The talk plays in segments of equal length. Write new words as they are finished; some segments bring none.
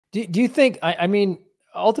Do you think, I mean,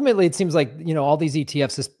 ultimately it seems like, all these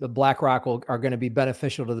ETFs, the BlackRock are going to be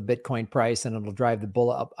beneficial to the Bitcoin price and it'll drive the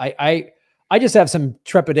bull up. I just have some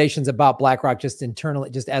trepidations about BlackRock just internally,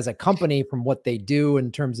 just as a company from what they do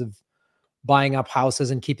in terms of buying up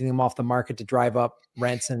houses and keeping them off the market to drive up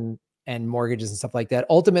rents and mortgages and stuff like that.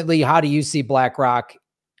 Ultimately, how do you see BlackRock?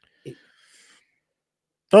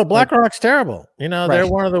 Oh, BlackRock's terrible. Right. They're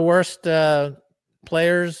one of the worst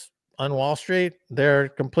players on Wall Street. They're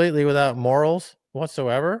completely without morals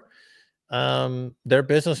whatsoever. Their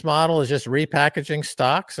business model is just repackaging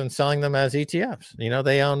stocks and selling them as ETFs.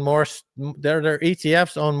 They own more, their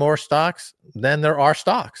ETFs own more stocks than there are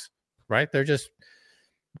stocks, right? They're just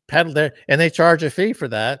peddle there, and they charge a fee for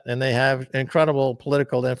that. And they have incredible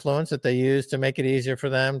political influence that they use to make it easier for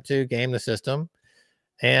them to game the system.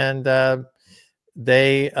 And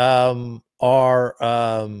they are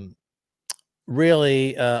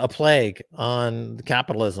really a plague on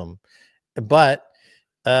capitalism, but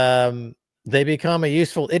they become a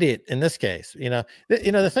useful idiot in this case.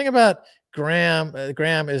 The thing about Graham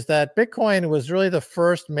is that Bitcoin was really the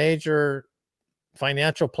first major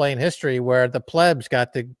financial play in history where the plebs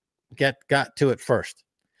got to it first.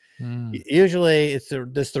 Usually it's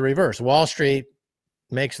the reverse. Wall Street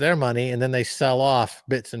makes their money and then they sell off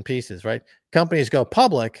bits and pieces, right? Companies go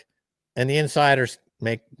public and the insiders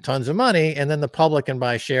make tons of money, and then the public can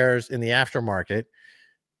buy shares in the aftermarket,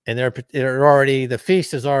 and the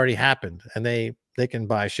feast has already happened and they can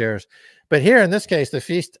buy shares. But here in this case, the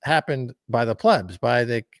feast happened by the plebs, by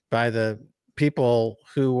the people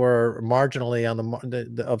who were marginally on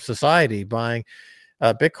the of society buying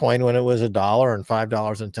Bitcoin when it was $1 and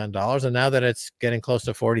 $5 and $10, and now that it's getting close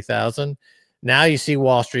to 40,000, now you see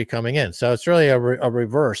Wall Street coming in. So it's really a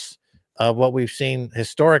reverse of what we've seen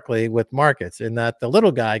historically with markets, in that the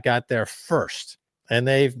little guy got there first and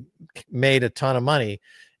they've made a ton of money,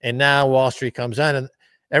 and now Wall Street comes in and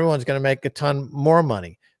everyone's going to make a ton more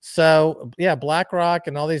money. So yeah, BlackRock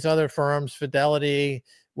and all these other firms, Fidelity,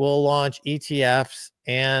 will launch ETFs,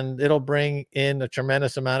 and it'll bring in a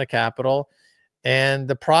tremendous amount of capital. And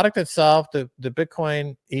the product itself, the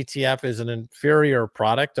Bitcoin ETF, is an inferior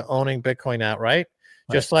product to owning Bitcoin outright,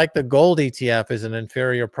 just like the gold ETF is an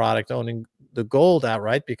inferior product to owning the gold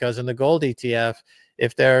outright, because in the gold ETF,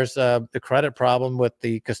 if there's the credit problem with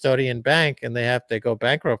the custodian bank and they go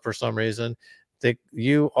bankrupt for some reason, it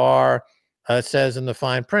says in the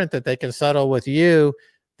fine print that they can settle with you,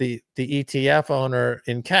 the ETF owner,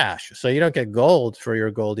 in cash. So you don't get gold for your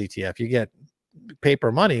gold ETF. You get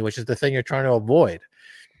paper money, which is the thing you're trying to avoid.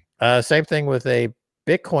 Same thing with a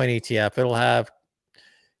Bitcoin ETF. It'll have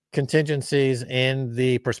contingencies in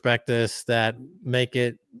the prospectus that make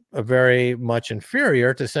it very much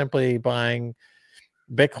inferior to simply buying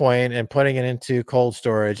Bitcoin and putting it into cold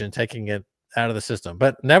storage and taking it out of the system.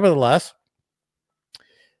 But nevertheless,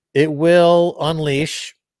 it will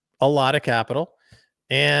unleash a lot of capital.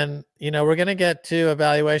 And, we're going to get to a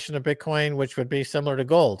valuation of Bitcoin, which would be similar to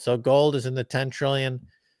gold. So gold is in the 10 trillion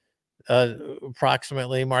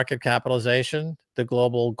approximately market capitalization, the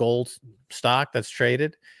global gold stock that's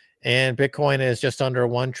traded. And Bitcoin is just under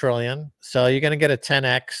 1 trillion. So you're going to get a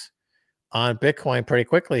 10x on Bitcoin pretty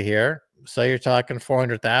quickly here. So you're talking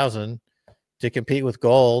 400,000 to compete with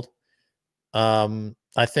gold.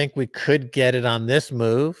 I think we could get it on this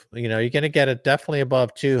move. You're going to get it definitely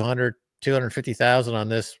above 250,000 on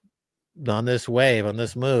this wave, on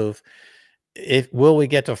this move. Will we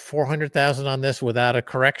get to 400,000 on this without a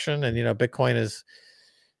correction? And Bitcoin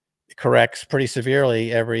corrects pretty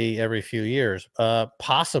severely every few years.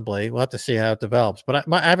 Possibly. We'll have to see how it develops. But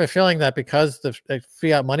I have a feeling that because the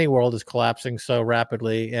fiat money world is collapsing so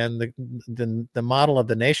rapidly, and the model of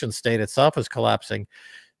the nation state itself is collapsing,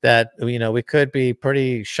 that we could be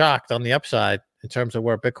pretty shocked on the upside in terms of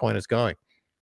where Bitcoin is going.